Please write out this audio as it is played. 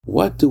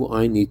what do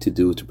I need to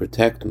do to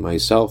protect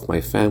myself, my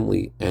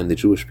family, and the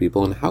Jewish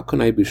people, and how can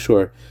I be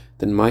sure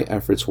that my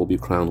efforts will be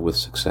crowned with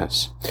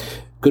success?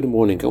 Good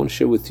morning. I want to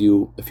share with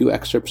you a few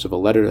excerpts of a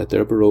letter that the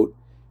Rebbe wrote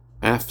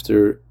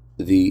after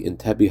the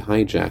Entebbe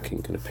hijacking.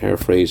 I'm going to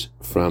paraphrase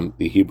from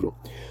the Hebrew.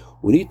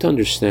 We need to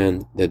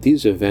understand that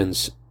these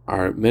events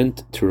are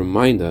meant to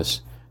remind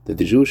us that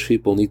the Jewish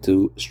people need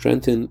to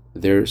strengthen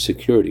their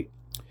security.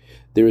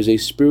 There is a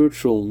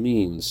spiritual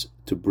means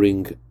to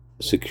bring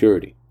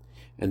security,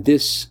 and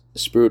this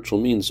spiritual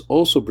means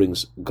also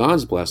brings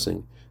God's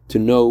blessing to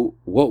know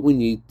what we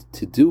need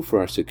to do for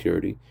our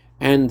security,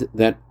 and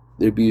that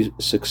there be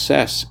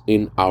success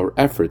in our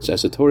efforts.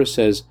 As the Torah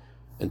says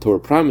and Torah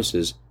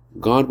promises,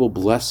 God will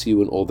bless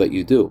you in all that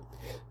you do.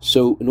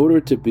 So in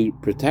order to be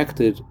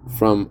protected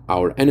from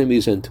our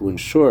enemies and to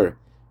ensure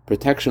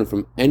protection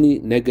from any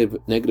negative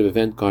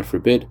event, God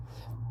forbid,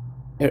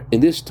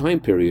 in this time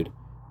period,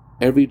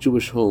 every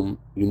Jewish home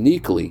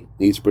uniquely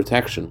needs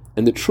protection.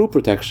 And the true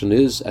protection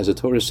is, as the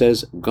Torah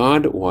says,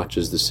 God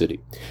watches the city.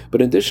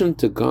 But in addition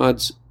to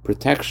God's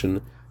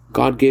protection,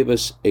 God gave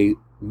us a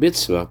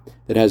mitzvah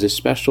that has a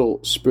special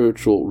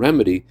spiritual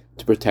remedy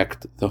to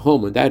protect the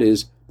home, and that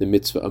is the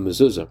mitzvah of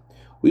mezuzah.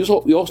 We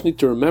also need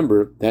to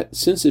remember that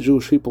since the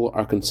Jewish people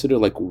are considered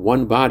like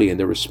one body and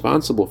they're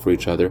responsible for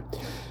each other,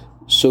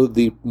 so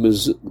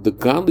the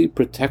godly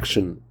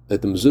protection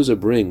that the mezuzah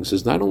brings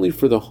is not only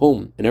for the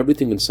home and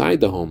everything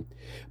inside the home,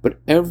 but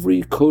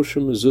every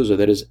kosher mezuzah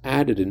that is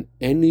added in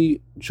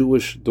any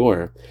Jewish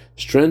door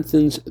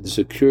strengthens the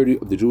security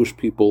of the Jewish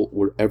people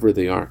wherever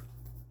they are.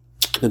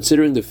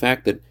 Considering the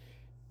fact that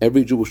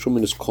every Jewish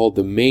woman is called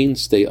the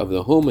mainstay of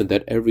the home, and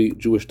that every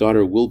Jewish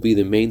daughter will be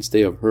the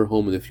mainstay of her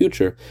home in the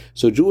future.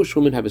 So Jewish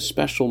women have a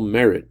special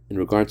merit in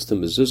regards to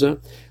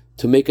mezuzah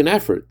to make an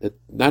effort that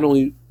not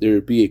only there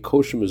be a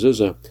kosher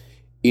mezuzah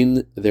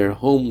in their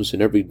homes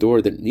and every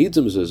door that needs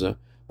a mezuzah,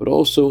 but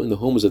also in the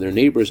homes of their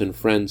neighbors and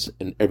friends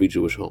in every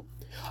Jewish home.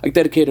 I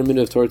dedicate a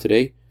minute of Torah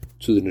today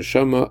to the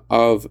neshama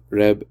of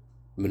Reb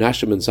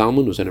Menashe ben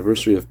Zalman, whose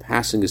anniversary of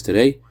passing is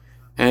today,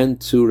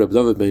 and to Reb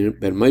David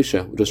ben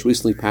Moshe, who just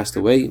recently passed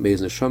away. May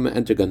his neshama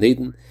enter Gan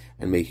Eden,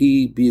 and may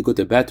he be a good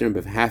to better on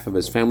behalf of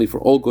his family for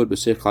all good,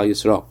 b'sich Klal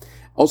Yisrael.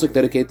 Also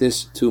dedicate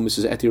this to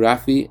Mrs. Eti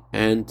Rafi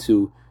and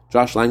to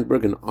Josh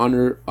Langberg in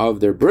honor of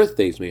their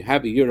birthdays. May you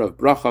have a year of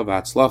bracha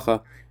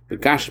v'atzlacha,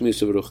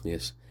 b'gashmius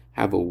v'ruchnius.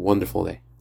 Have a wonderful day.